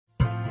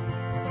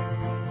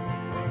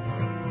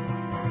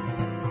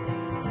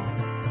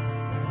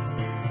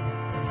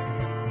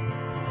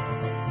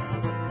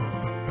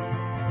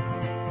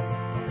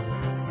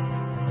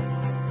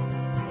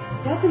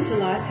Welcome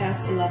to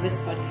Lifehouse Beloved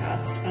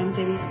podcast. I'm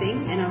Debbie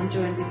Singh and I'm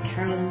joined with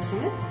Carolyn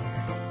Thomas,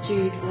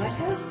 Jude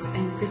Whitehouse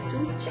and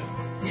Crystal Chick.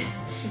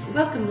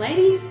 Welcome,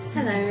 ladies.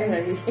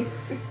 Hello.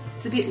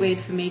 It's a bit weird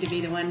for me to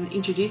be the one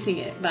introducing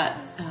it, but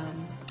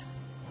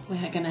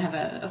we're going to have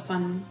a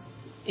fun,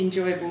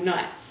 enjoyable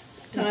night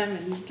time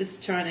and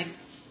just trying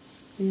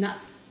to nut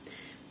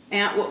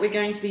out what we're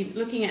going to be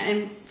looking at.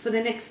 And for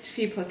the next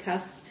few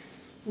podcasts,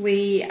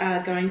 we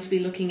are going to be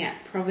looking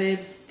at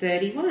Proverbs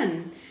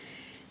 31.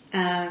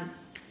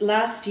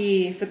 Last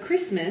year for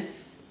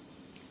Christmas,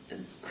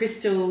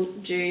 Crystal,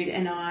 Jude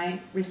and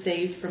I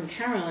received from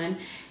Carolyn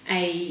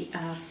a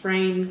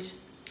framed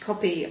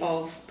copy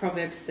of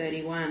Proverbs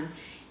 31,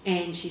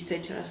 and she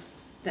said to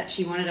us that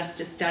she wanted us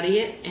to study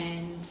it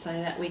and so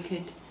that we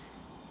could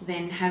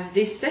then have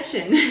this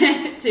session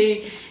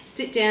to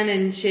sit down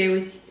and share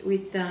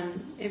with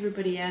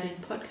everybody out in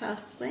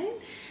podcast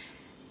land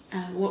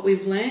what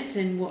we've learnt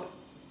and what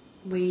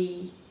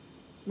we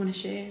want to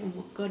share and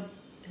what God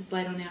has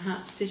laid on our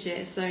hearts to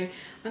share. So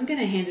I'm going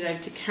to hand it over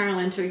to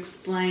Carolyn to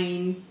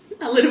explain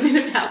a little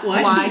bit about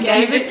why she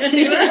gave it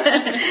to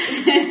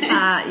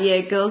us.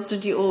 Yeah, girls,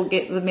 did you all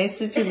get the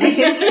message in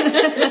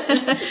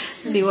there?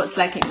 See what's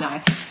lacking?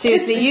 No,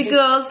 seriously, you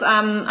girls,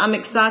 I'm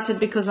excited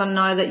because I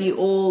know that you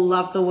all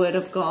love the Word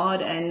of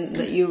God and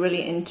that you're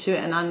really into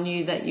it, and I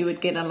knew that you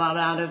would get a lot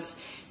out of,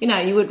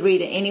 you would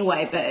read it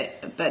anyway,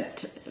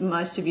 but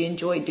most of you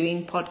enjoy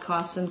doing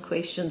podcasts and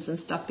questions and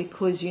stuff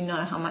because you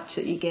know how much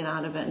that you get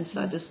out of it, and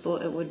so I just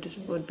thought it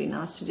would be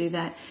nice to do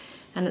that.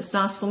 And it's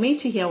nice for me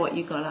to hear what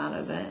you got out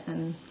of it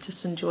and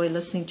just enjoy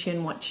listening to you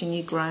and watching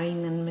you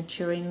growing and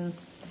maturing.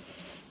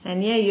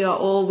 And yeah,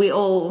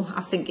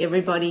 I think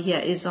everybody here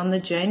is on the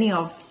journey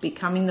of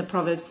becoming the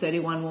Proverbs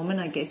 31 woman.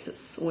 I guess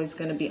it's always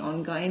going to be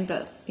ongoing,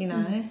 but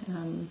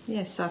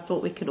so I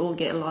thought we could all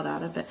get a lot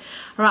out of it.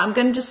 All right, I'm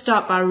going to just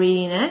start by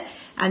reading it,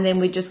 and then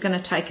we're just going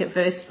to take it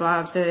verse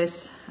by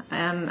verse.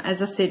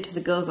 As I said to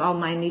the girls, I'll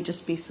mainly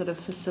just be sort of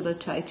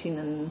facilitating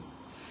and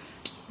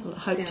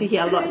hope to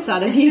hear lots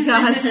out of you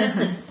guys.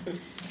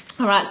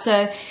 All right,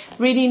 so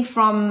reading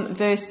from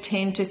verse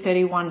 10 to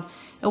 31.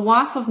 A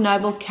wife of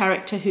noble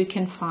character who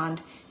can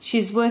find? She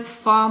is worth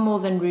far more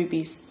than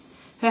rubies.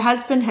 Her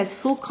husband has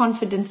full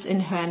confidence in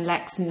her and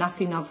lacks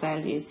nothing of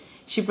value.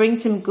 She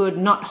brings him good,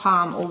 not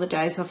harm, all the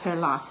days of her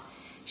life.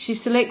 She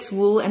selects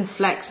wool and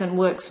flax and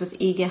works with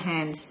eager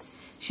hands.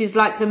 She is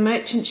like the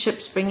merchant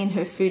ships bringing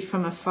her food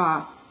from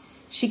afar.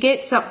 She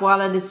gets up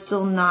while it is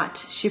still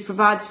night. She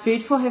provides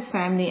food for her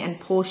family and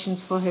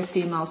portions for her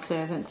female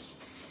servants.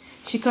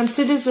 She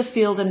considers a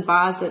field and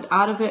buys it.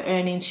 Out of her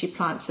earnings she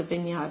plants a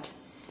vineyard.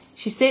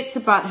 She sets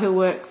about her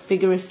work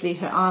vigorously.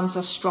 Her arms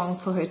are strong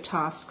for her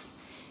tasks.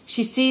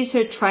 She sees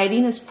her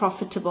trading as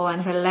profitable,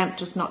 and her lamp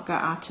does not go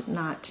out at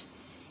night.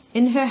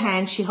 In her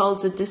hand she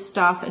holds a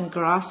distaff and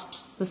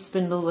grasps the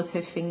spindle with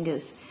her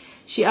fingers.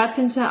 She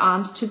opens her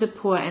arms to the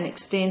poor and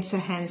extends her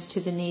hands to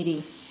the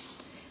needy.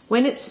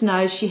 When it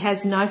snows, she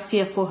has no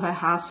fear for her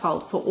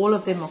household, for all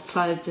of them are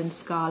clothed in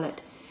scarlet.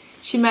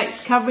 She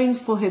makes coverings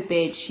for her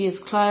bed. She is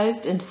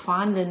clothed in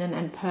fine linen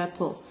and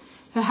purple.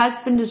 Her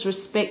husband is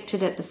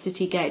respected at the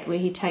city gate, where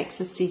he takes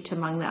a seat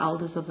among the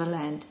elders of the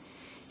land.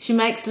 She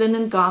makes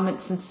linen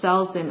garments and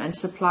sells them, and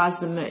supplies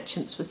the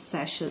merchants with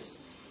sashes.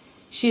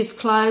 She is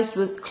clothed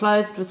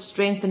with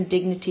strength and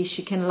dignity.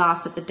 She can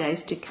laugh at the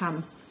days to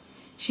come.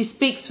 She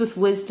speaks with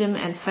wisdom,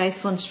 and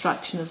faithful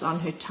instruction is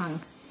on her tongue.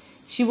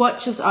 She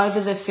watches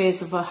over the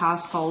affairs of her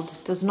household,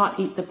 does not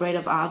eat the bread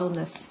of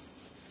idleness.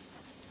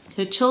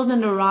 Her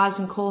children arise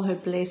and call her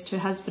blessed, her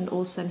husband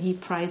also, and he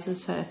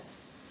praises her.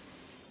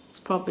 It's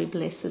probably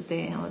blessed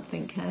there, I would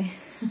think, hey?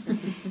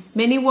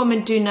 Many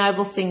women do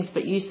noble things,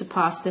 but you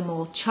surpass them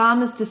all.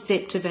 Charm is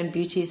deceptive and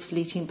beauty is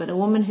fleeting, but a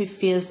woman who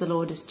fears the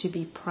Lord is to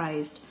be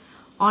praised.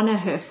 Honour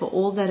her for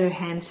all that her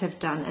hands have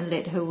done, and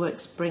let her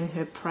works bring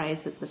her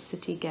praise at the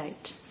city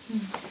gate.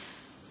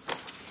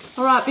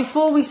 All right,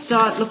 before we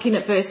start looking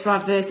at verse by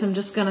verse, I'm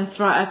just going to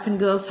throw open,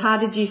 girls. How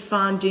did you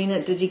find doing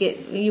it?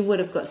 You would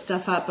have got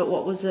stuff up, but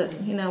what was it?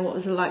 What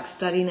was it like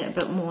studying it a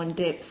bit more in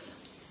depth?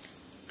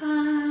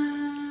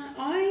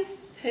 I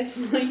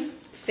personally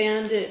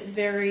found it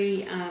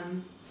very,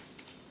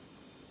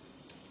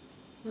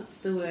 what's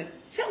the word?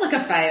 Felt like I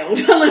failed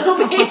a little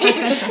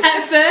bit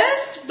at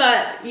first,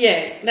 but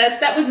yeah,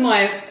 that was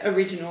my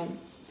original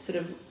sort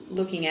of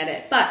looking at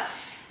it. But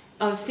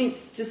I've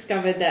since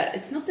discovered that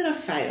it's not that I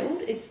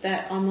failed, it's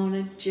that I'm on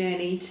a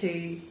journey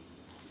to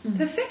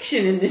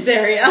perfection in this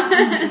area.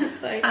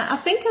 So. I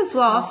think as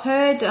well, I've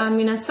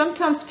heard,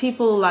 sometimes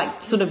people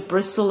like sort of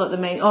bristle at the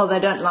meaning, they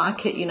don't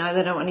like it,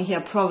 they don't want to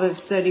hear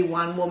Proverbs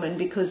 31 woman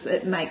because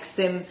it makes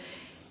them,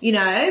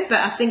 but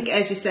I think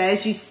as you say,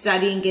 as you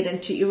study and get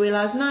into it, you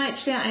realise, no,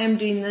 actually I am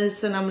doing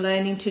this and I'm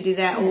learning to do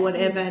that or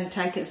whatever and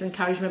take it as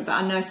encouragement. But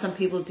I know some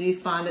people do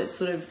find it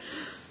sort of,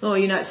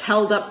 it's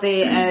held up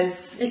there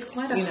as... It's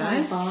quite a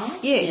high bar.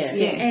 Yes,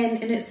 yeah.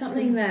 And it's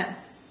something that,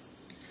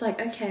 it's like,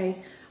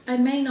 okay, I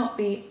may not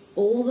be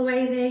all the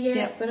way there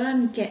yet, but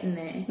I'm getting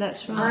there.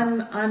 That's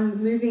right.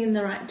 I'm moving in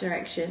the right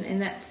direction,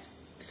 and that's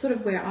sort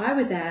of where I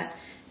was at.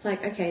 it's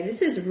like, okay,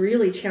 this is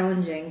really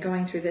challenging,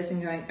 going through this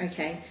and going,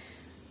 okay,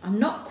 I'm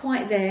not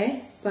quite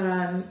there, but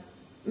I'm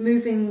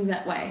moving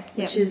that way,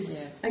 which is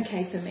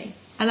okay for me.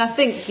 And I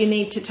think you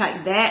need to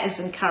take that as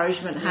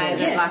encouragement, hey,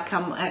 that like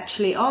I'm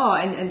actually,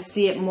 and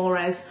see it more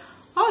as,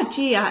 oh,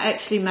 gee, I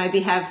actually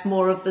maybe have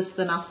more of this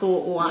than I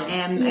thought, or I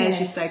am, as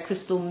you say,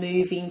 Crystal,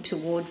 moving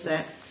towards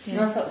that.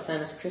 Yeah. I felt the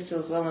same as Crystal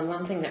as well, and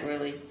one thing that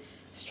really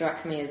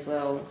struck me as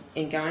well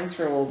in going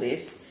through all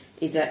this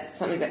is that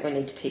something that we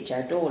need to teach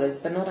our daughters,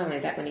 but not only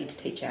that, we need to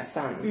teach our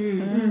sons.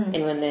 Mm-hmm.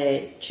 And when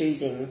they're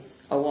choosing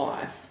a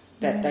wife,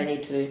 that they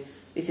need to,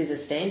 this is a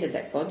standard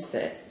that God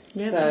set.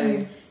 Yep.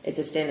 So it's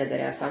a standard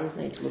that our sons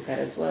need to look at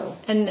as well.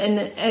 And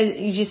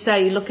as you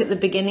say, you look at the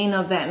beginning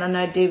of that, and I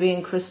know Debbie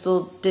and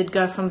Crystal did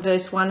go from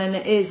verse 1, and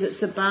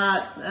it's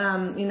about,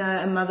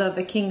 a mother of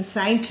a king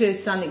saying to her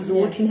son,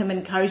 exhorting him,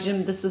 encouraging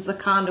him, this is the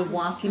kind of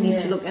wife you need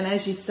to look. And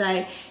as you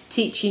say,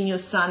 teaching your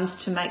sons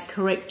to make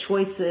correct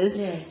choices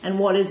and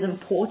what is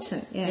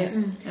important,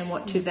 and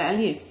what to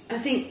value. I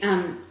think,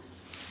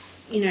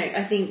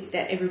 I think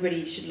that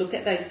everybody should look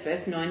at those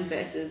first 9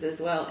 verses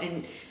as well,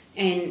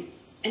 and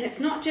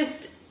it's not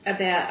just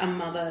about a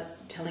mother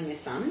telling her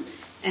son,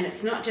 and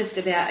it's not just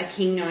about a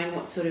king knowing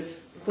what sort of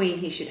queen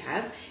he should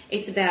have.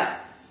 It's about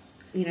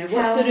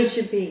what how sort he of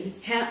should be,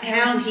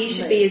 how he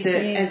should be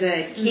as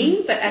a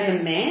king, but as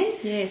a man.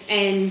 Yes,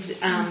 and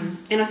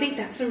I think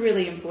that's a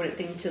really important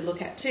thing to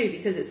look at too,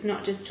 because it's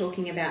not just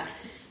talking about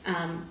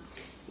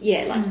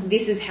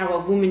this is how a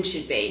woman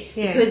should be,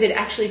 because it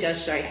actually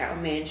does show how a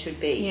man should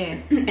be,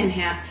 and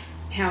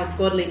how a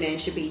godly man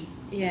should be.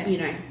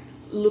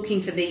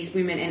 Looking for these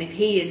women, and if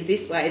he is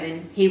this way,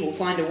 then he will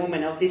find a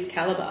woman of this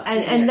caliber.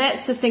 And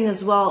that's the thing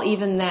as well,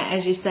 even that,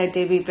 as you say,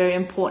 Debbie, very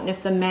important.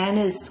 If the man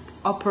is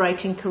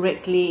operating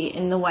correctly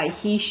in the way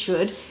he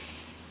should,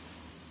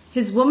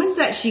 his woman's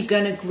actually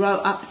going to grow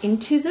up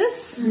into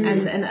this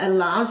and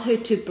allows her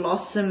to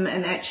blossom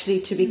and actually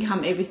to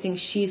become everything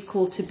she's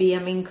called to be. I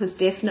mean, because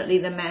definitely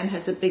the man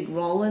has a big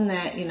role in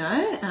that,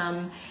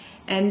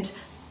 and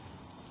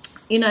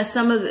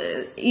some of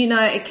the,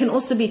 it can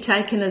also be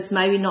taken as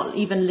maybe not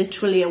even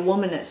literally a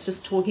woman. It's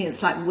just talking,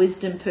 it's like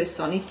wisdom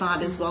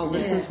personified as well.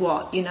 This is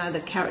what,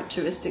 the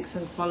characteristics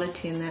and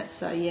quality in that.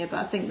 So, but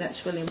I think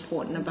that's really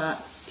important about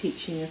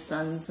teaching your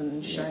sons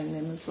and showing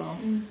them as well.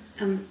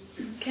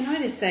 Can I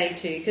just say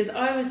too, because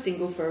I was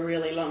single for a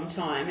really long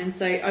time, and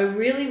so I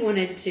really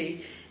wanted to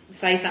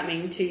say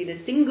something to the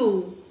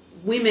single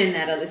women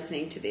that are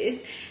listening to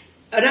this.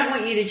 I don't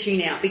want you to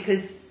tune out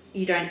because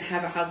you don't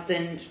have a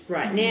husband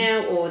right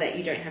now, or that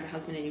you don't have a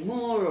husband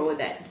anymore, or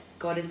that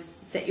God has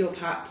set you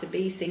apart to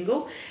be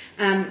single,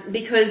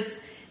 because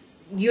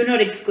you're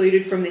not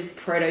excluded from this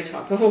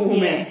prototype of a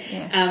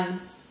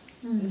woman.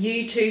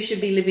 You too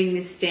should be living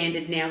this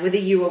standard now, whether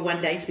you are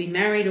one day to be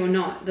married or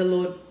not. The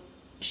Lord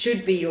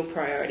should be your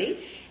priority,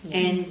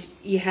 and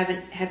you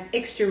have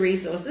extra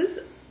resources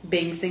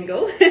being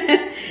single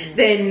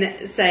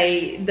than,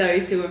 say,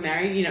 those who are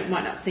married.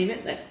 Might not seem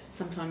it, that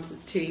sometimes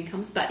it's 2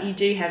 incomes, but you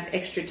do have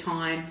extra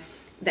time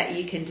that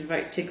you can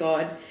devote to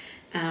God,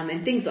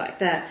 and things like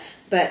that.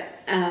 But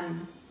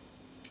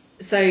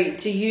so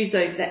to use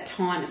that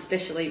time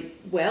especially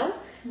well,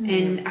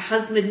 and a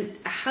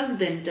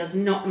husband does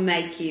not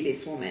make you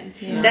this woman.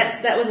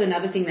 That was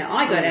another thing that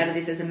I got out of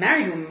this as a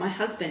married woman. My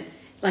husband,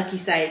 like you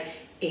say,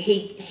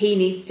 he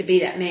needs to be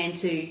that man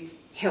to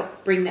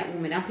help bring that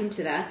woman up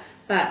into that,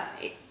 but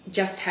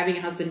just having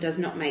a husband does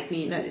not make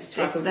me into this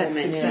type of woman.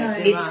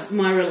 Exactly it's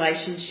my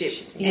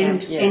relationship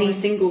and any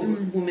single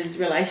woman's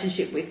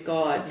relationship with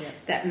God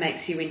that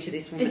makes you into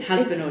this woman,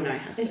 husband or no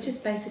husband. It's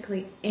just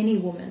basically any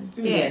woman.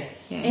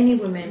 Any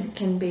woman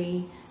can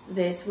be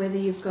this, whether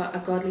you've got a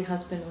godly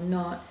husband or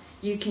not.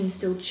 You can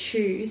still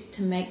choose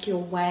to make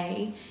your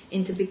way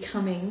into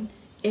becoming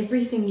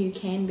everything you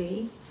can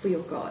be for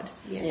your God.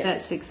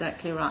 That's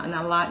exactly right, and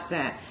I like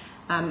that.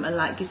 And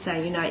like you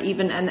say,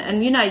 even,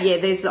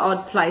 there's the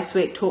odd place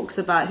where it talks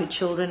about her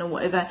children or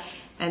whatever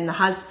and the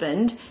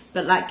husband.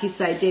 But like you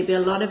say, Debbie,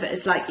 a lot of it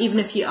is like, even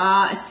if you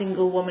are a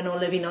single woman or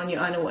living on your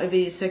own or whatever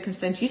your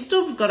circumstance, you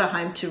still got a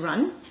home to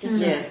run.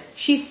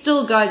 She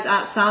still goes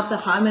outside the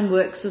home and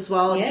works as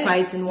well and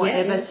trades and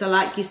whatever. So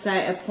like you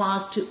say, it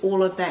applies to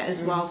all of that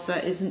as well. So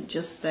it isn't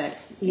just that,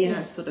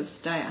 sort of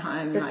stay at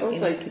home. But like,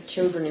 also,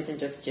 children isn't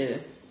just your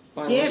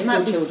it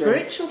might be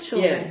spiritual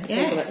children.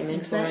 People that you're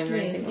mentoring or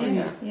anything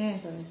like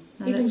that. So.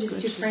 No, even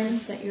just your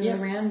friends that you're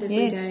around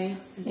every day.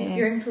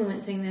 You're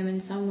influencing them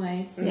in some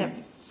way.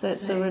 So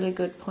it's a really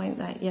good point,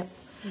 that.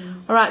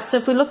 All right, so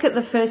if we look at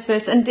the first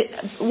verse, and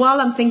while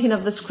I'm thinking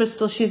of this,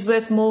 Crystal, she's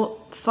worth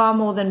far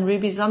more than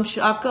rubies. I'm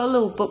sure I've got a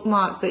little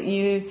bookmark that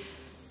you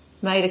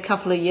made a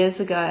couple of years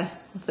ago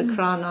with the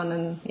crown on,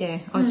 and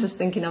I was just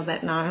thinking of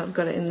that now. I've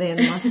got it in there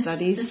in my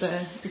studies, so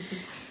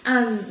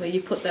where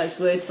you put those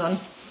words on.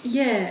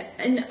 Yeah,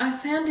 and I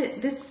found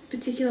this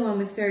particular one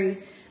was very,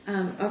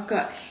 I've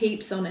got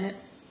heaps on it,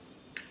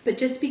 but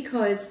just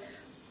because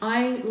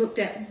I looked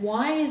at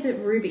why is it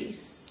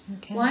rubies?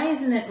 Okay. Why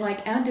isn't it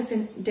like our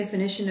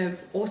definition of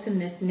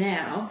awesomeness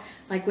now,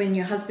 like when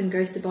your husband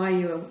goes to buy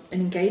you an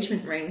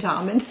engagement ring?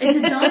 Diamond. It's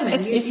a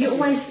diamond.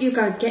 You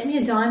go, get me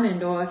a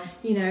diamond, or,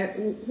 you know,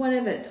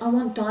 whatever. I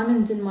want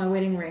diamonds in my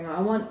wedding ring, or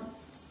I want,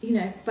 you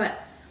know,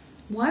 but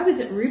why was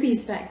it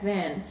rubies back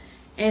then?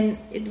 And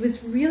it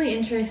was really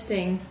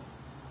interesting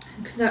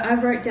because I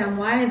wrote down,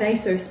 why are they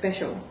so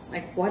special?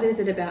 Like, what is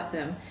it about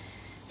them?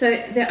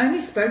 So they're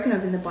only spoken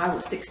of in the Bible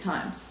 6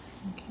 times.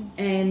 Okay.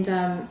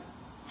 And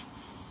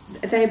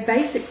they're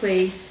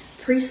basically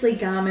priestly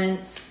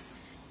garments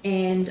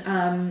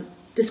and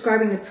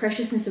describing the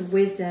preciousness of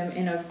wisdom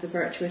and of the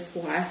virtuous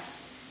wife,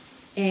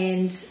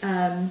 and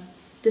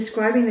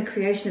describing the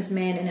creation of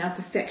man and our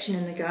perfection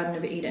in the Garden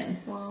of Eden.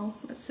 Wow,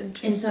 that's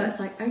interesting. And so it's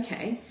like,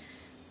 okay,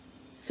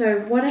 so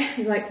what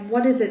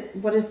is it?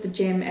 What is the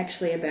gem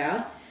actually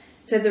about?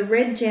 So the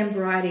red gem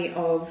variety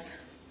of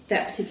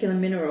that particular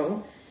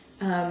mineral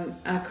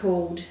are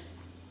called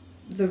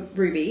the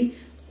ruby.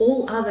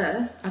 All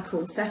other are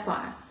called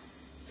sapphire.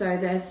 So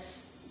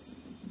there's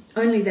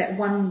only that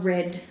one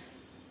red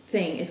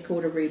thing is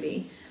called a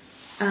ruby.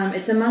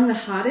 It's among the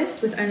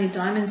hardest, with only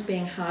diamonds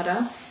being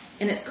harder,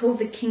 and it's called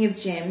the king of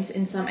gems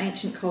in some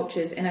ancient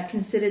cultures and are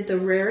considered the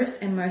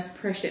rarest and most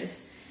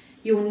precious.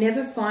 You'll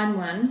never find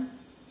one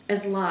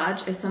as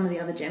large as some of the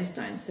other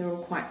gemstones. They're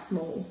all quite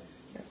small.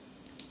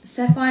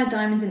 Sapphire,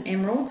 diamonds and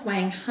emeralds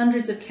weighing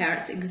hundreds of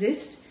carats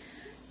exist.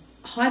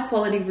 High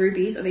quality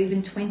rubies of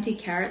even 20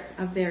 carats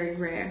are very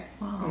rare.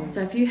 Wow.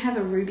 So if you have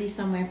a ruby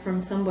somewhere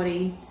from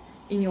somebody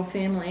in your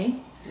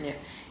family,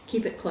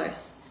 keep it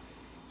close.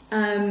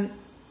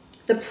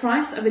 The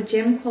price of a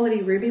gem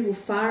quality ruby will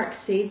far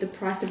exceed the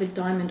price of a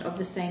diamond of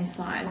the same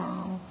size.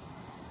 Wow.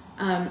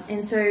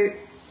 And so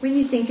when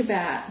you think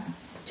about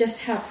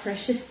just how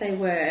precious they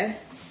were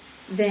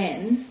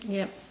then,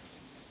 Yep.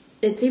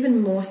 it's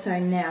even more so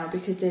now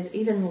because there's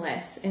even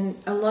less. And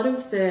a lot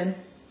of the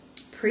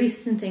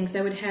priests and things,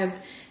 they would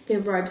have their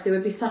robes, there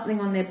would be something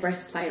on their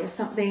breastplate or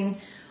something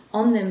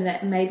on them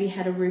that maybe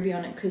had a ruby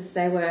on it because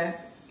they were,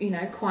 you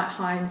know, quite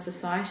high in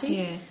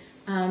society.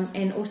 Yeah.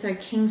 And also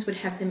kings would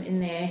have them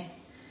in their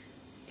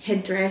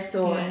headdress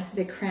or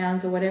their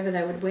crowns or whatever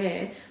they would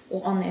wear,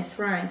 or on their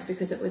thrones,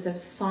 because it was a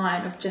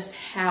sign of just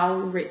how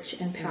rich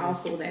and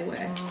powerful they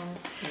were.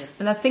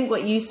 And I think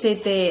what you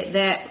said there,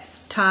 that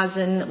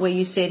Tarzan, where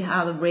you said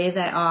how rare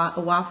they are,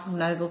 a wife of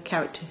noble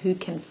character who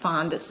can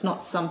find. It's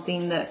not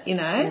something that, you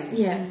know.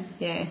 Yeah.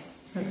 Yeah,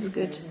 that's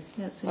good.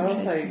 That's I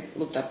interesting. also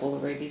looked up all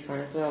the rubies one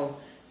as well.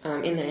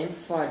 In the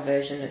Amplified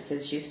version, it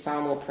says she's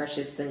far more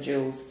precious than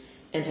jewels,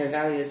 and her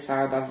value is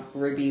far above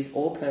rubies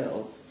or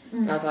pearls.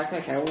 And I was like,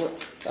 okay, well,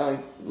 I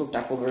looked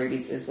up all the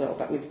rubies as well,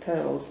 but with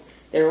pearls,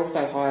 they're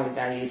also highly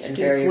valued and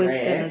To do with very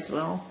wisdom rare. as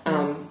well.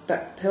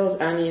 But pearls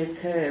only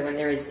occur when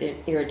there is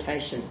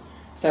irritation.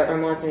 So it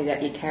reminds me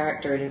that your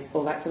character and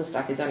all that sort of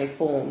stuff is only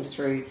formed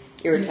through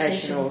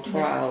irritation or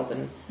trials,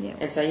 and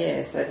so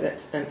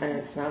that's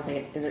another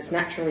thing, and it's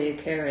naturally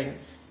occurring.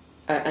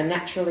 A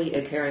naturally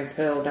occurring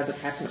pearl doesn't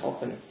happen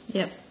often.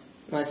 Yep.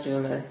 Most of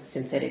them are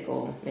synthetic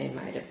or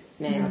man-made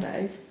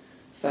nowadays.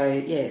 So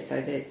it's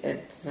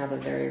another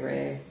very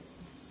rare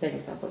thing.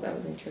 So I thought that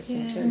was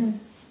interesting too.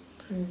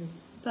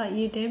 About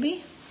you,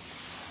 Debbie?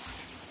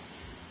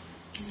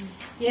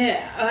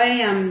 Yeah,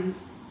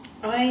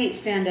 I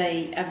found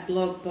a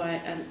blog by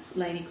a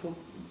lady called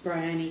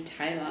Bryony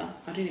Taylor.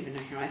 I don't even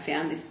know how I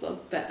found this blog,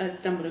 but I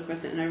stumbled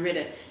across it and I read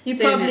it. You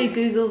probably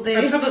Googled I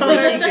there. probably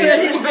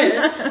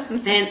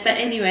Googled it. But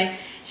anyway,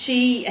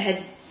 she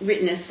had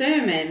written a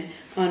sermon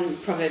on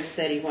Proverbs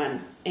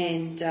 31,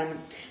 and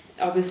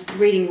I was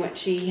reading what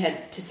she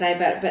had to say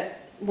about it. But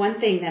one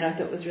thing that I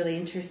thought was really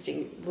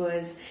interesting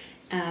was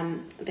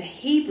the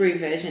Hebrew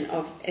version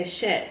of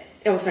Eshet.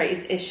 Oh, sorry,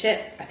 is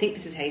Eshet. I think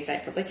this is how you say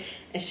it properly.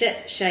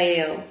 Eshet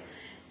Shael.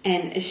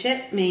 And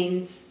Eshet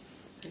means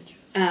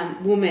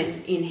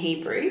woman in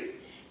Hebrew,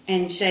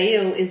 and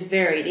Shael is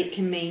varied. It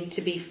can mean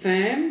to be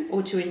firm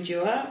or to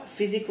endure,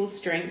 physical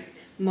strength,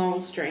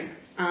 moral strength,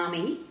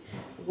 army,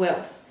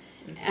 wealth.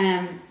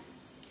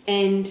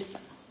 And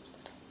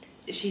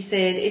she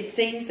said, it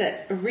seems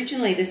that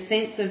originally the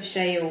sense of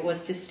Shael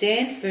was to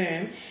stand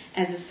firm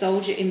as a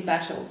soldier in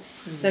battle.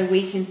 So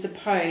we can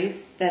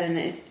suppose that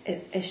an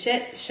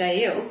Eshet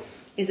Shael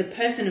is a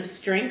person of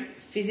strength,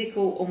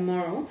 physical or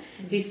moral,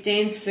 who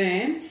stands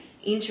firm.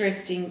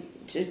 Interesting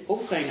to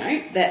also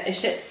note that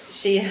Eshet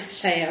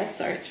Shael,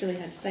 sorry, it's really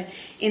hard to say,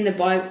 in the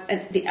Bible,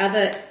 the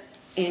other,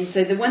 and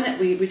so the one that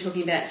we were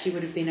talking about, she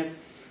would have been of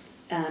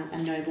a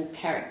noble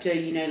character,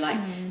 you know, like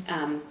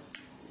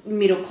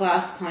middle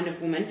class kind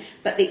of woman.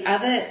 But the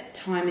other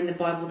time in the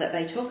Bible that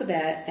they talk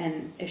about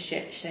an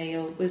Eshet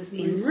Shael was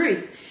in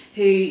Ruth,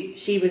 who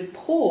she was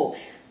poor.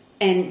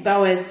 And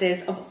Boaz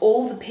says,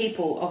 all the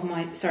people of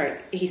my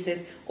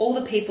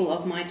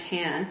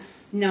town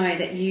know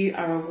that you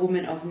are a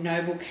woman of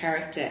noble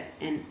character,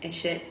 and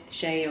Eshet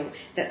Shael,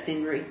 that's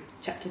in Ruth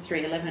chapter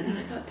 3:11. And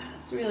I thought that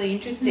was really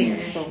interesting.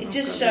 It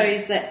just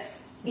shows that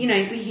you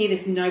know, we hear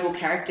this noble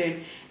character,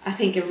 and I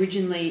think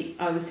originally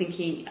I was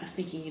thinking,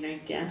 you know,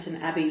 Downton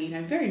Abbey, you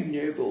know, very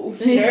noble,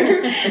 you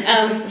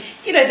know.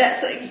 You know,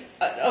 that's,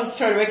 I was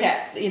trying to work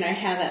out, you know,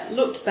 how that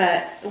looked,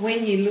 but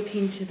when you look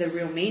into the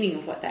real meaning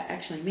of what that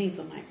actually means,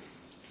 I'm like,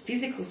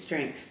 physical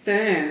strength,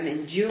 firm,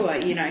 endure,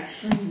 you know,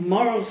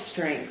 moral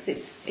strength.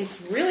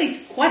 It's really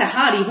quite a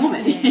hardy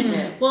woman.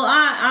 Yeah. Well,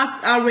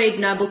 I read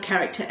noble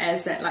character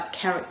as that, like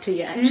character,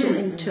 your actual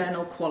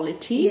internal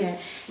qualities.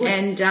 Yeah.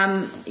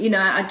 And, you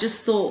know, I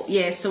just thought,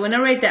 so when I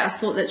read that, I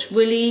thought that's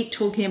really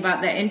talking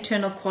about that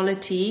internal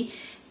quality,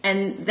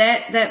 and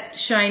that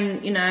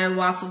showing, you know, a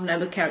wife of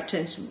noble character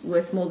is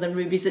worth more than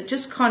rubies. It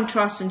just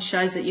contrasts and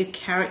shows that your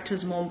character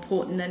is more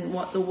important than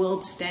what the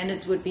world's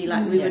standards would be.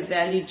 Like we would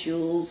value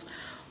jewels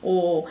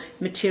or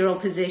material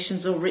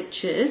possessions or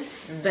riches,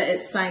 but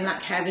it's saying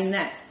like having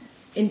that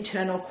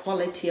internal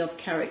quality of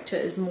character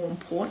is more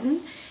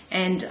important.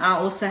 And I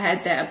also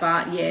had that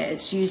about,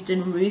 it's used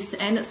in Ruth,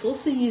 and it's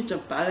also used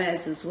of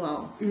Boaz as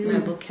well,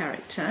 noble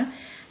character.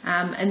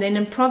 And then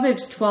in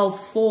Proverbs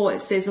 12:4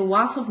 it says, a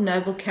wife of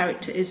noble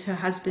character is her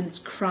husband's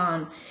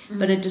crown,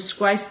 but a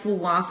disgraceful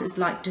wife is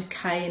like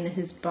decay in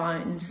his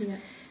bones. Yeah.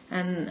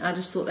 And I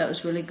just thought that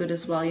was really good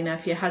as well. You know,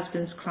 if your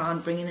husband's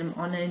crown, bringing him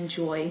honour and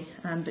joy,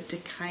 but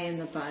decay in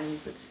the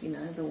bones, if, you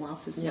know, the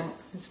wife is not,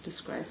 it's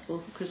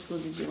disgraceful. Crystal,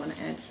 did you want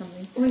to add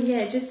something? Well,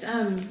 yeah, just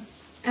out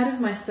of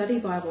my study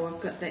Bible,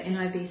 I've got the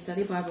NIV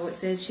study Bible. It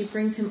says, she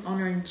brings him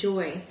honour and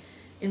joy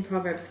in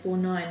Proverbs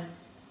 4:9.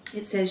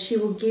 It says, she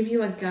will give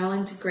you a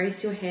garland to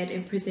grace your head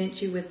and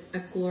present you with a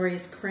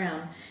glorious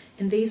crown.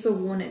 And these were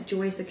worn at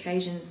joyous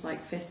occasions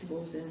like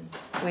festivals and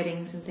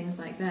weddings and things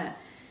like that.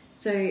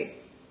 So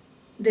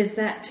there's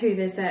that too.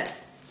 There's that,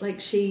 like,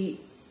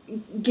 she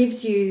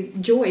gives you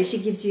joy. She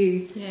gives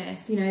you,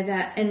 you know,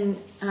 that.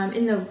 And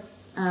in the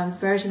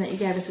version that you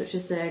gave us, which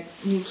is the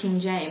New King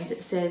James,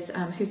 it says,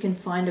 who can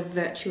find a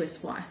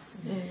virtuous wife?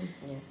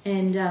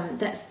 And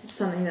that's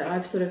something that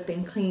I've sort of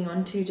been clinging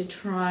on to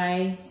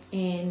try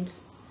and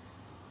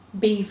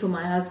be for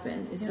my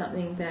husband, is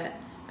something that,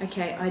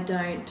 okay, I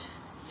don't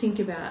think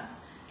about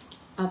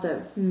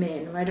other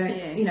men, or I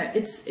don't, you know,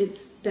 it's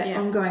that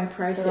ongoing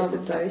process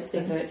of those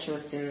things. The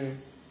virtuous in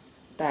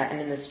that,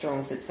 and in the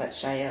Strongs it's that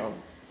Shael.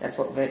 That's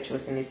what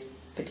virtuous in this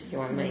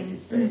particular one means.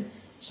 It's the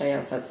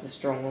Shael, so it's the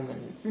strong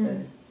woman. It's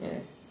the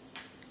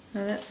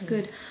No, that's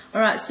good.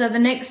 All right, so the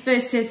next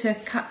verse says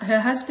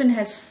her husband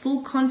has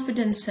full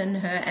confidence in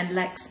her and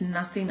lacks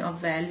nothing of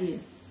value.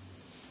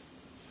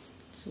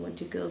 So what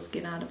do you girls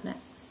get out of that?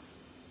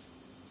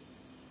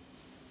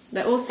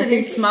 They're all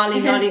sitting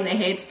smiling, nodding their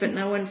heads, but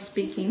no one's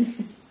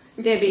speaking.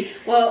 Debbie.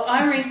 Well,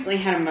 I recently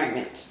had a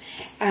moment.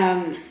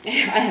 I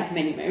have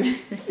many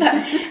moments.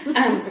 But,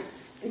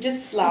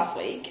 just last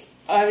week,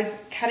 I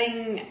was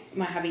cutting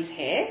my hubby's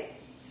hair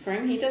for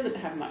him. He doesn't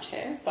have much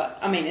hair, but,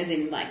 I mean, as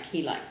in, like,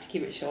 he likes to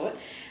keep it short.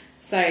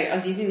 So I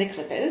was using the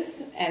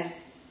clippers, as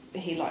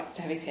he likes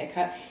to have his hair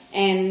cut.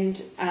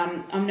 And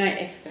I'm no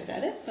expert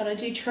at it, but I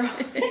do try.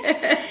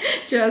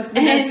 Just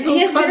and he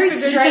has very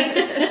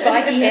straight,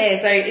 spiky hair,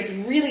 so it's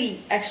really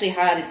actually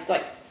hard. It's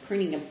like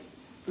pruning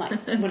one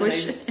of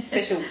those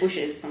special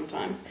bushes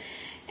sometimes.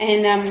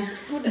 And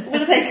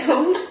what are they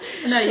called?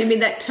 No, you mean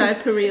that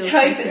topiary or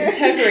something?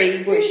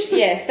 Topiary bush,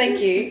 yes, thank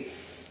you.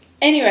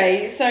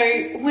 Anyway, so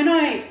when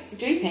I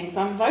do things,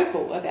 I'm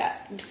vocal about,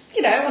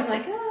 you know, I'm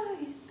like, oh,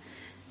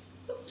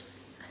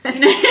 oops. You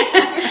know?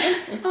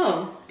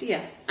 Oh,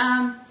 dear.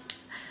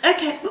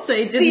 Okay. So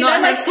you did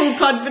not have full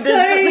confidence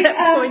at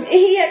that point.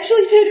 He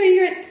actually turned to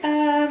me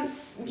and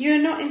went, you're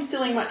not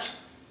instilling much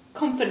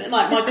confidence.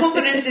 Like, my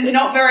confidence is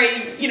not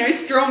very, you know,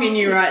 strong in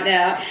you right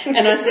now.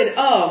 And I said,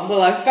 oh,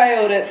 well, I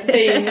failed at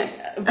being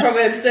a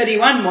Proverbs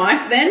 31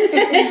 wife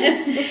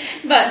then.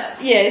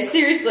 But, yeah,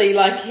 seriously,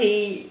 like,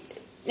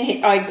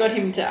 I got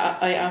him to,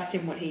 I asked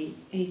him what he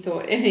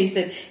thought, and he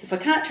said, if I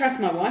can't trust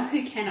my wife,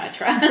 who can I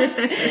trust?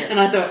 And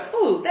I thought,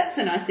 oh, that's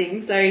a nice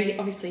thing. So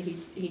obviously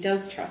he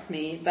does trust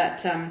me,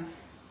 but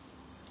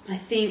I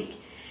think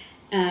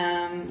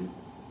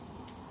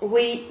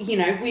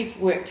we've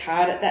worked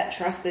hard at that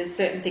trust. There's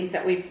certain things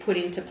that we've put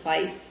into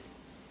place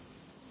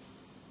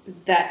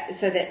that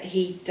so that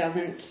he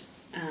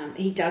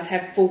does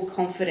have full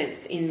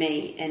confidence in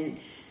me, and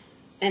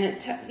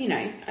it, you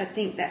know, I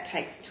think that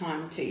takes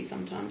time too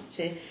sometimes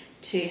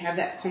to have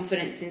that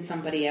confidence in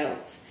somebody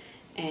else,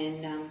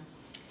 and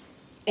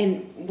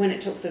when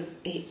it talks of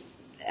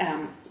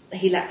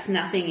he lacks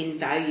nothing in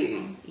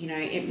value, you know,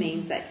 it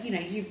means that, you know,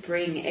 you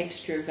bring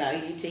extra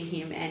value to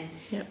him and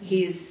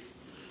his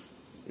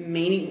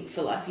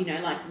meaningful life. You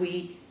know, like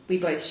we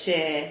both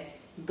share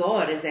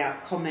God as our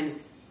common,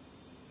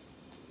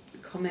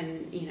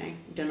 you know,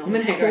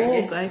 denominator.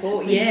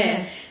 Core,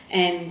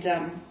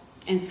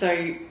 and so,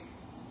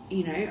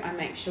 you know, I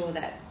make sure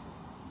that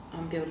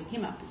I'm building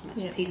him up as much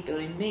as he's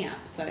building me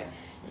up. So,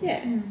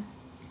 yeah.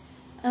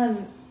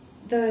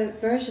 The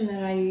version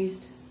that I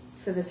used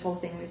for this whole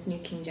thing was New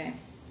King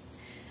James.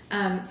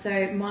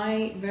 So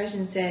my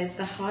version says,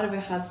 the heart of her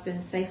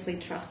husband safely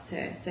trusts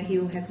her, so he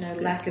will have no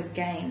lack of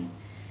gain.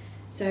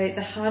 So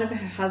the heart of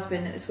her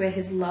husband is where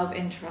his love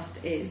and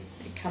trust is.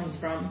 It comes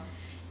from.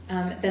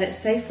 That it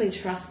safely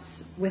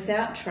trusts.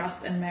 Without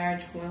trust, a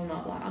marriage will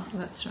not last.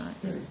 That's right.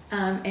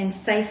 And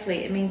safely,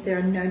 it means there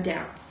are no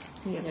doubts.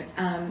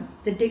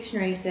 The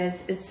dictionary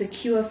says it's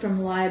secure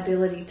from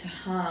liability to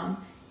harm.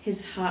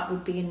 His heart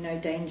would be in no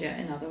danger.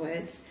 In other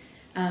words,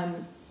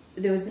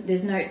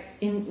 there's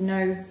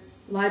no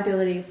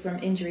liability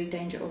from injury,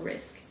 danger, or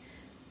risk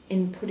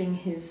in putting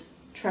his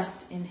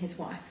trust in his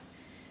wife.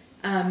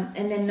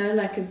 And then no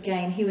lack of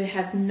gain. He would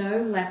have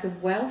no lack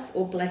of wealth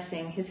or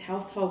blessing. His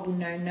household will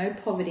know no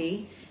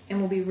poverty and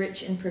will be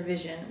rich in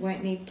provision.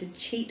 Won't need to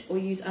cheat or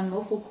use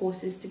unlawful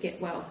courses to get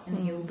wealth,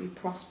 and he will be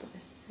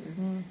prosperous.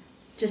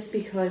 Just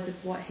because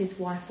of what his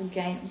wife will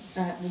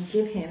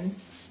give him.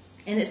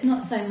 And it's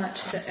not so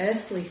much the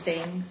earthly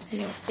things.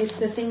 It's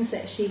the things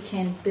that she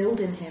can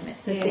build in him.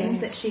 It's the things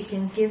that she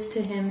can give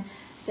to him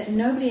that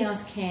nobody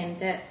else can.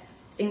 That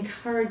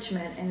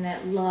encouragement and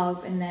that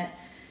love and that,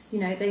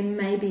 they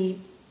may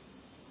be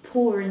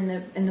poor in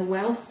the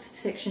wealth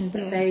section,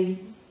 but they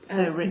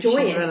are rich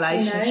joyous. in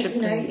relationship.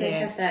 They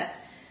have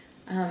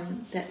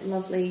that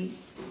lovely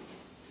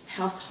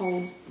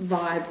household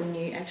vibe when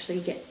you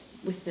actually get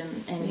with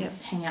them and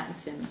hang out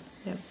with them.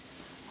 Yep,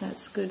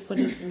 that's good. Do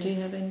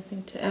you have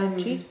anything to add,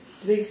 Jude?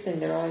 The biggest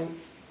thing that I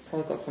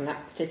probably got from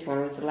that particular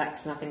one was it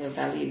lacks nothing of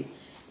value,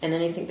 and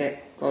anything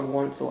that God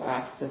wants or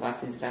asks of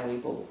us is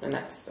valuable, and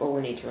that's all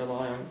we need to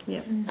rely on.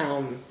 Yep.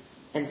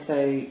 And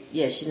so,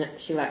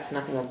 she lacks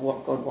nothing of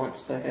what God wants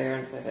for her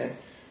and for her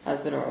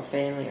husband or a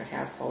family or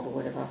household or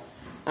whatever.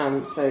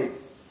 So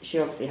she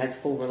obviously has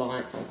full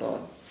reliance on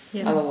God.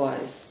 Yeah.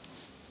 Otherwise,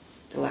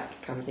 the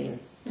lack comes in.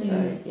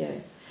 So,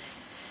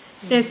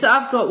 Yeah, so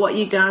I've got what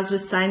you guys were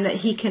saying, that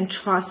he can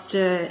trust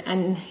her,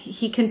 and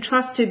he can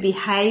trust her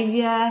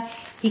behaviour.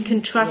 He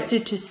can trust her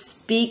to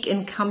speak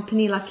in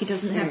company, like he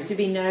doesn't have to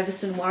be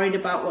nervous and worried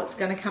about what's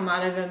going to come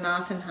out of her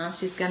mouth and how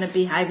she's going to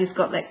behave. He's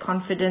got that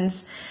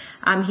confidence.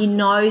 He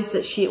knows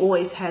that she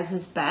always has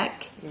his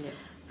back.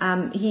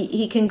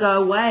 He can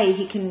go away.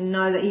 He can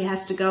know that he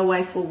has to go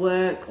away for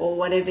work or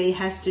whatever he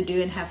has to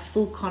do and have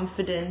full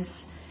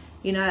confidence,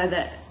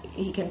 that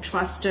he can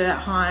trust her at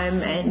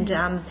home,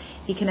 and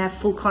he can have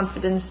full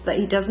confidence that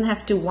he doesn't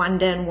have to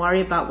wonder and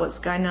worry about what's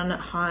going on at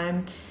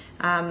home.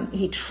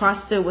 He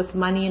trusts her with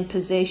money and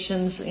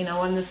possessions.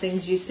 One of the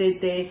things you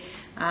said there,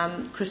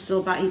 Crystal,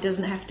 about he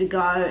doesn't have to go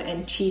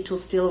and cheat or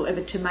steal or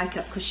whatever to make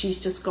up because she's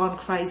just gone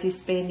crazy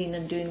spending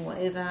and doing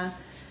whatever.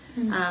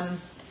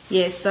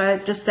 So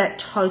just that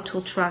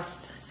total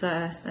trust.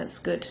 So that's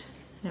good.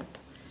 Yep.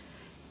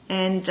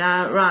 And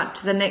right,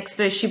 to the next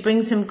verse, she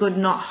brings him good,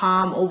 not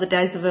harm, all the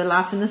days of her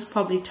life. And this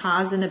probably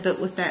ties in a bit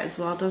with that as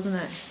well, doesn't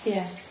it?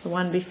 Yeah. The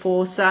one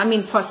before. So,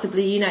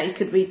 possibly, you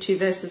could read two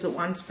verses at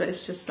once, but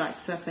it's just like,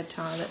 so if they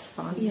tie, that's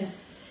fine. Yeah.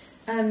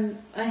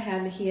 I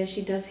had here,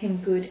 she does him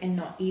good and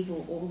not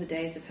evil all the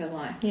days of her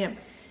life. Yep.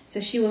 So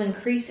she will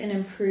increase and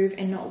improve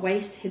and not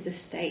waste his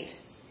estate.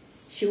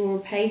 She will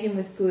repay him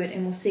with good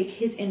and will seek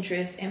his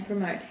interest and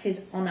promote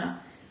his honour,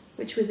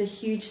 which was a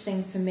huge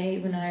thing for me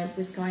when I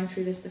was going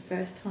through this the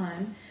first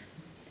time.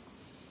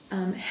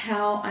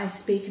 How I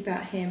speak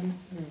about him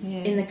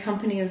in the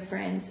company of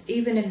friends,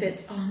 even if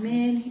it's, oh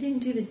man, he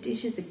didn't do the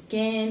dishes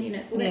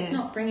again, that's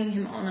not bringing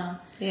him honour.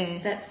 Yeah.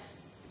 That's,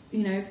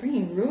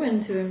 bringing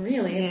ruin to him,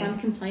 really. If I'm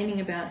complaining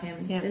about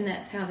him, then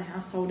that's how the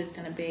household is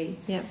going to be.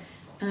 Yep.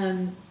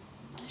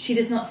 She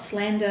does not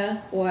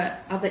slander or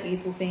other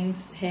evil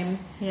things him.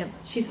 Yep.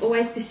 She's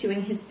always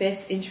pursuing his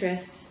best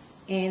interests,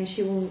 and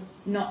she will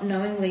not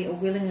knowingly or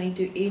willingly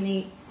do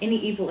any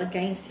evil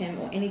against him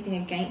or anything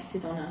against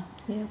his honour.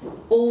 Yep.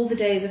 All the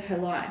days of her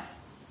life,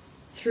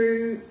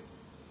 through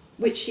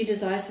which she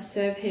desires to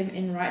serve him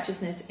in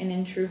righteousness and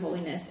in true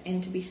holiness,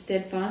 and to be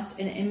steadfast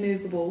and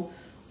immovable,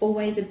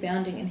 always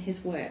abounding in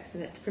his work. So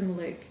that's from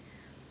Luke.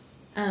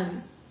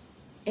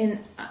 And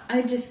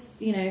I just,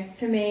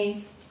 for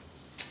me,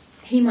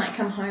 he might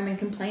come home and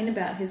complain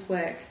about his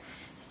work,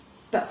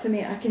 but for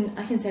me, I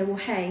can say, well,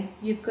 hey,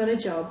 you've got a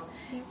job,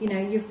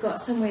 you've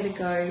got somewhere to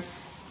go.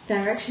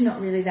 They're actually not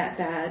really that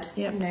bad.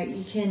 Yep.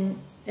 You can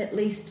at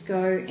least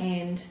go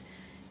and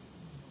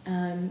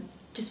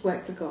just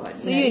work for God.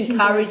 So you're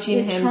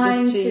encouraging him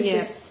just to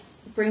just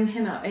bring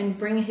him up and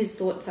bring his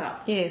thoughts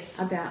up. Yes.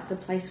 About the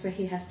place where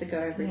he has to go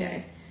every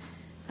day.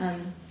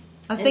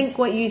 I think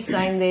what you're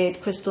saying there,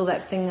 Crystal,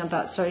 that thing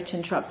about, sorry to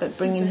interrupt, but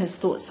bringing his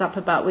thoughts up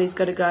about where he's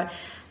got to go,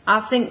 I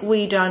think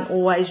we don't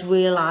always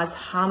realise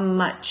how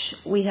much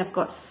we have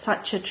got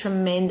such a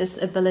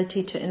tremendous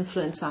ability to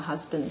influence our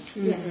husbands.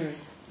 Yes.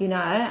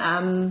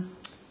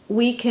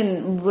 We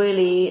can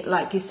really,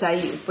 like you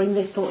say, bring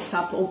their thoughts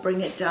up or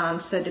bring it down.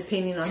 So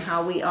depending on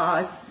how we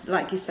are, if,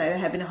 like you say, they're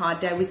having a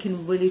hard day, we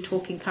can really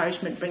talk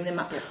encouragement, bring them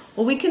up.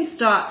 Or we can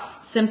start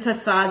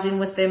sympathising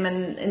with them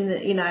and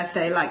if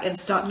they and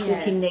start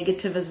talking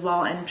negative as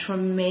well. And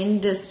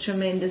tremendous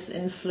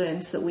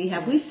influence that we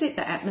have. We set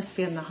the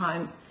atmosphere in the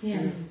home.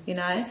 Yeah.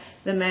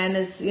 The man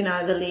is,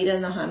 the leader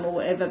in the home or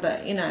whatever, but,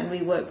 and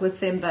we work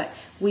with them, but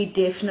we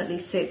definitely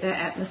set that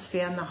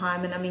atmosphere in the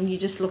home. And you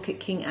just look at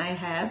King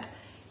Ahab.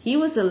 he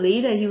was a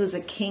leader, he was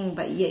a king,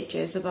 but yet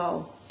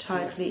Jezebel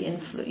totally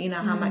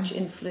how much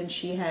influence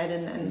she had,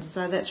 and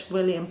so that's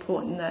really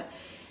important that,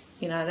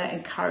 that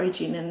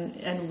encouraging,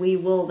 and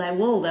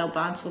they'll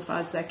bounce off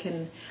us. I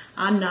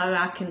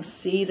can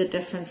see the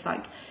difference,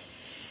 like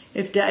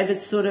if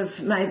David's sort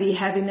of maybe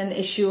having an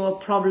issue or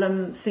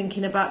problem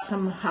thinking about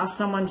how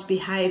someone's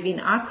behaving,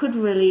 I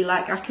can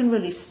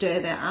really stir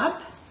that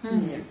up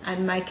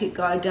and make it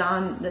go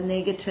down the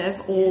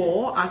negative,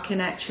 or I can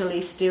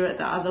actually steer it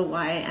the other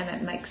way, and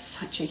it makes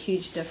such a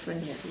huge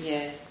difference.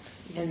 Yeah.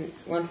 And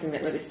one thing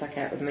that really stuck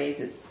out with me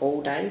is it's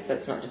all days, so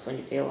it's not just when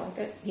you feel like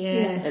it.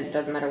 Yeah. It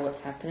doesn't matter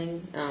what's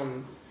happening.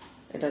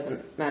 It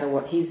doesn't matter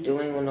what he's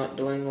doing or not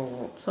doing,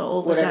 or So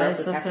all the whatever days else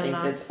is of her happening,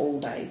 but life. it's all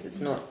days. It's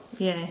not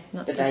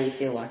Not the day you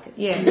feel like it.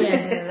 Yeah,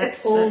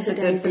 that's all that's the a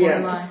good days of point. your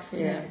life.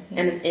 Yeah.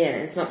 And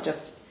it's not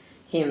just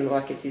him,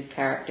 like it's his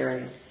character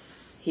and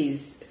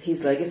his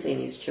legacy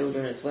and his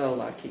children as well.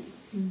 Like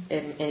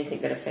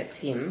anything that affects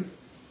him,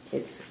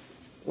 it's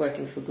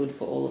working for good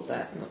for all of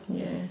that.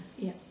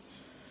 Yeah.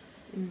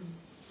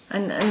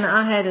 And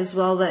I had as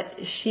well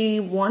that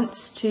she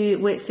wants to,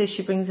 where it says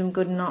she brings him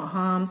good and not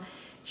harm,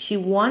 she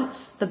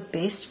wants the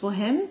best for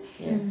him,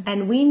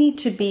 and we need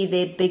to be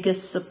their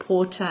biggest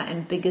supporter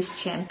and biggest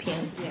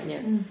champion.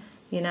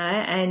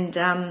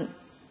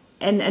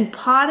 And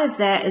part of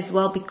that as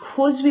well,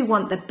 because we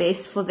want the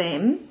best for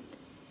them,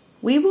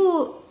 we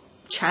will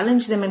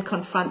challenge them and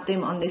confront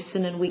them on their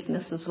sin and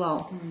weakness as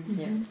well.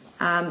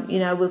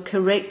 We'll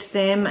correct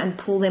them and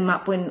pull them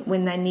up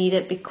when they need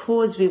it,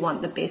 because we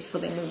want the best for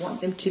them. We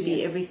want them to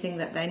be everything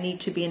that they need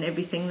to be and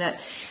everything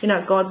that,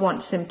 God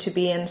wants them to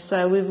be. And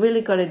so we've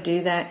really got to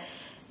do that.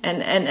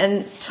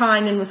 And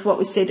tying in with what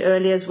we said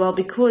earlier as well,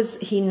 because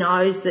he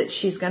knows that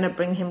she's going to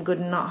bring him good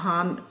and not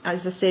harm.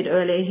 As I said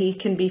earlier, he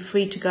can be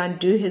free to go and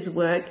do his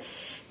work,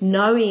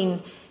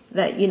 knowing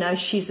that,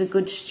 she's a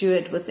good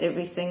steward with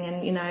everything,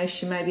 and,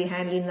 she may be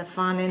handling the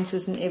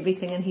finances and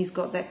everything, and he's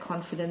got that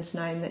confidence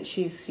knowing that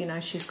she's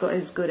got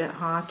his good at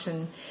heart,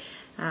 and,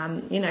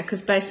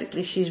 because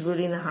basically she's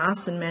ruling the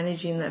house and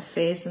managing the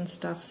affairs and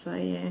stuff, so,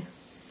 yeah.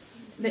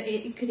 But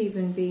it could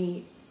even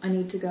be, I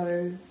need to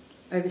go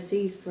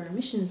overseas for a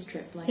missions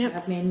trip, like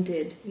our men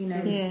did.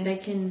 They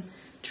can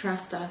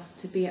trust us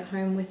to be at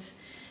home with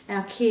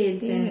our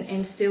kids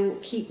and still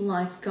keep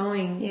life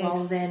going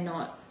while they're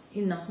not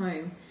in the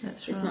home.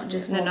 That's it's right. not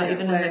just they're not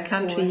even in the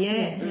country.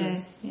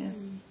 Or,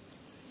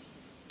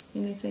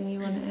 Anything you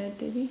want to add,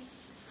 Debbie?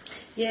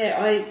 Yeah,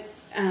 I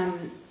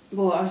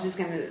was just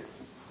going to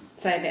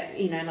say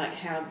about like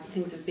how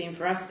things have been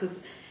for us, because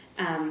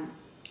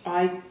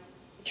I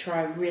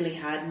try really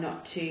hard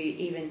not to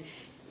even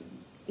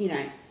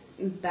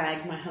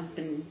bag my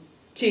husband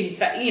to his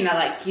face,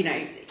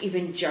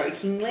 even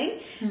jokingly,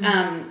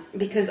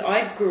 because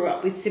I grew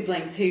up with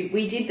siblings who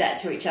we did that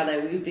to each other.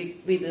 We'd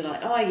be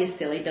like, oh, you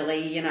silly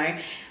Billy,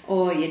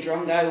 or you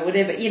drongo, or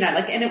whatever,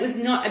 and it was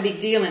not a big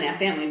deal in our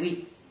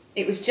family.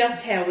 It was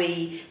just how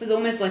it was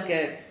almost like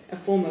a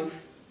form of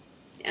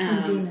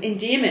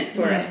endearment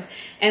for us.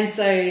 And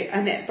so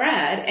I met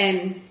Brad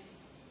and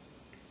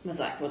was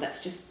like, well,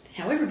 that's just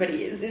how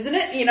everybody is, isn't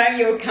it?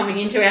 You're coming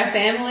into our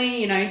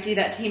family, do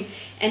that to him.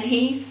 And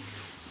he's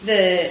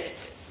the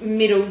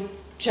middle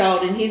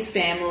child in his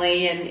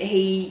family, and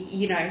he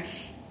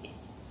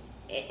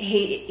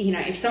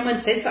if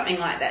someone said something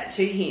like that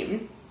to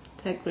him,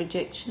 take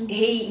rejection.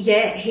 He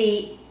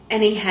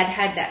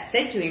had that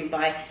said to him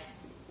by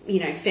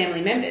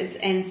family members,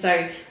 and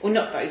so, well,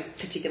 not those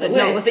particular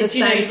words, but it's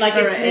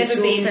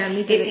never been,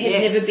 it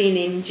had never been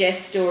in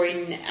jest or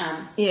in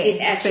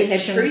it actually had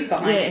truth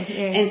behind it.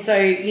 And so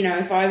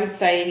if I would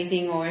say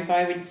anything, or if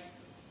I would,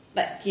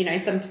 like, how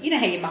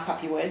you muck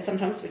up your words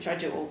sometimes, which I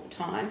do all the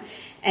time,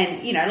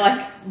 and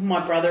like my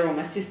brother or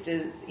my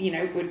sister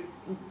would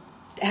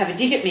have a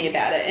dig at me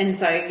about it, and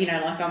so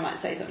like I might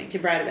say something to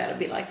Brad about it,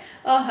 be like,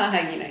 oh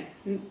haha,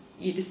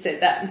 you just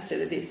said that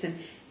instead of this,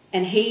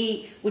 and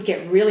he would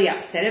get really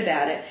upset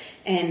about it.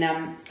 And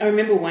I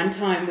remember one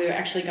time we were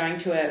actually going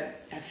to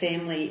a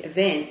family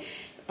event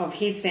of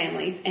his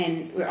family's,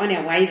 and we're on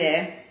our way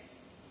there,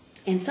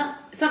 and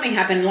something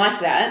happened like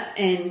that,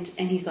 and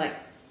he's like,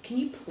 can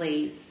you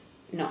please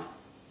not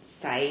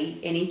say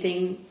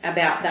anything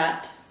about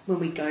that when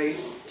we go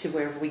to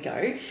wherever we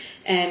go?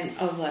 And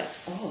I was like,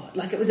 oh,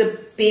 like it was a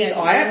big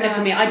eye-opener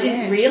for me. I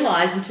didn't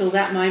realise until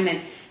that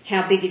moment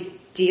how big a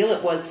deal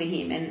it was for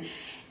him,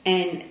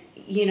 and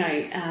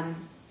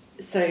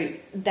so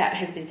that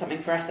has been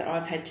something for us that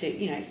I've had to,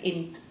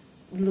 in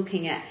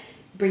looking at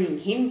bringing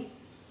him,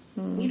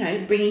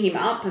 bringing him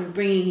up and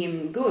bringing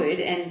him good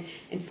and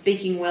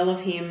speaking well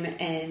of him,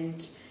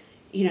 and,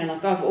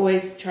 like I've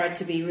always tried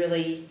to be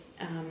really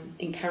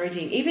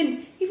encouraging,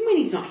 even when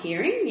he's not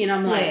hearing,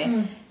 I'm like,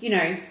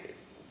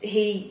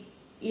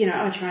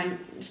 I try and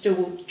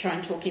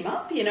talk him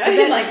up,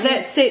 But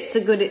that sets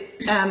a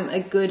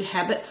good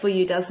habit for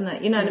you, doesn't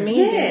it? You know what I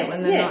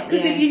mean?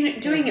 Because if you're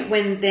doing it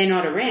when they're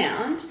not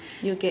around,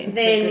 you'll get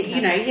then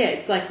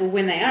it's like, well,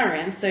 when they are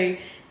around. So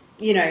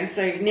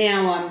so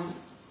now I'm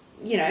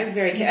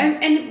very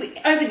careful. And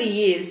over the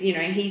years,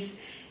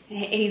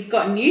 he's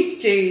gotten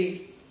used to,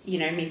 you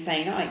know, me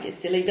saying, "Oh, you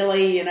silly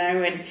Billy," you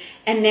know,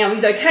 and now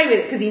he's okay with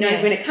it because he knows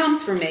when it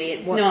comes from me,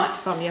 it's not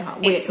from your heart.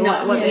 It's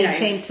not what you the know,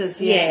 intent is.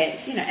 Yeah,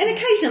 you know, and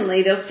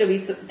occasionally there'll still be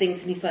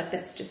things, and he's like,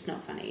 "That's just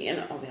not funny,"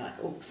 and I'll be like,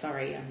 "Oh,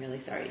 sorry, I'm really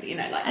sorry," you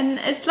know, like. And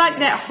it's like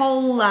that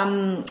whole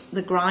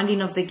the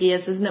grinding of the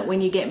gears, isn't it? When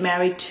you get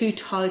married, two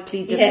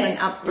totally different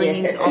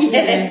upbringings,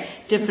 often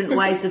different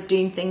ways of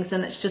doing things,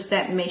 and it's just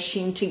that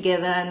meshing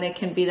together, and there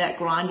can be that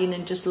grinding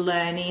and just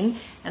learning.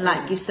 And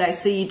like you say,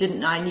 so you didn't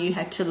know and you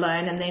had to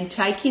learn, and then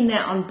taking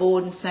that on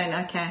board and saying,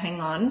 okay,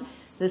 hang on,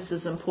 this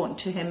is important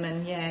to him,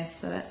 and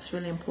so that's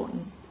really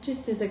important.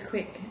 Just as a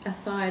quick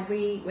aside,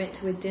 we went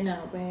to a dinner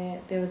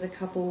where there was a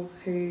couple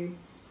who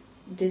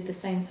did the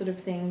same sort of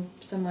thing.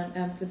 Someone,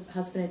 the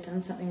husband had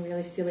done something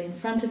really silly in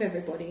front of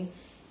everybody,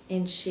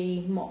 and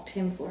she mocked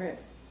him for it.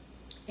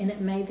 And it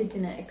made the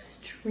dinner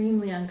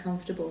extremely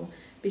uncomfortable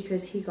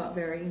because he got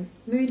very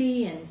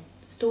moody and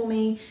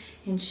stormy,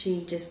 and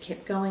she just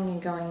kept going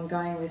and going and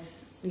going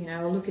with, you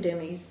know, look at him,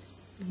 he's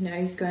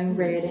going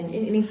red, and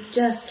he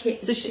just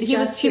kept. So he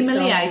was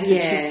humiliated.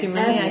 She's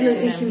humiliated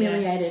absolutely him,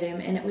 humiliated him,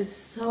 and it was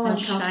so and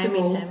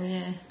uncomfortable.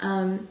 shaming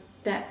him,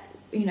 That,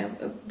 you know,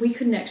 we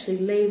couldn't actually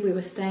leave. We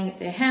were staying at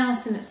their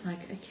house, and it's like,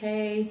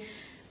 okay,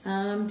 do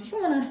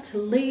you want us to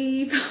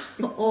leave,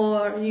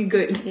 or are you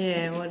good?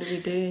 Yeah, what do we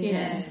do?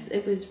 Yeah,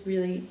 it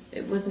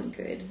wasn't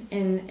good,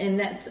 and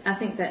that's, I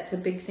think that's a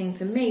big thing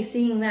for me.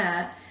 Seeing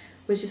that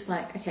was just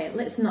like, okay,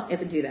 let's not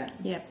ever do that.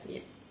 Yep.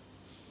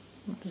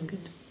 That's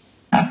good.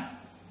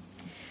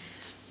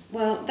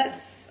 Well,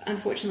 that's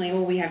unfortunately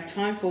all we have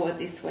time for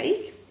this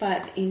week,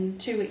 but in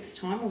 2 weeks'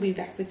 time we'll be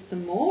back with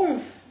some more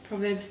of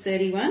Proverbs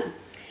 31.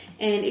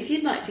 And if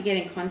you'd like to get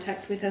in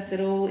contact with us at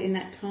all in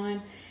that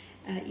time,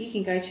 you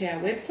can go to our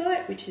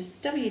website, which is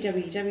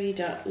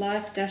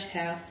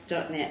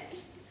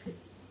www.life-house.net.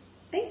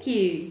 Thank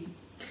you.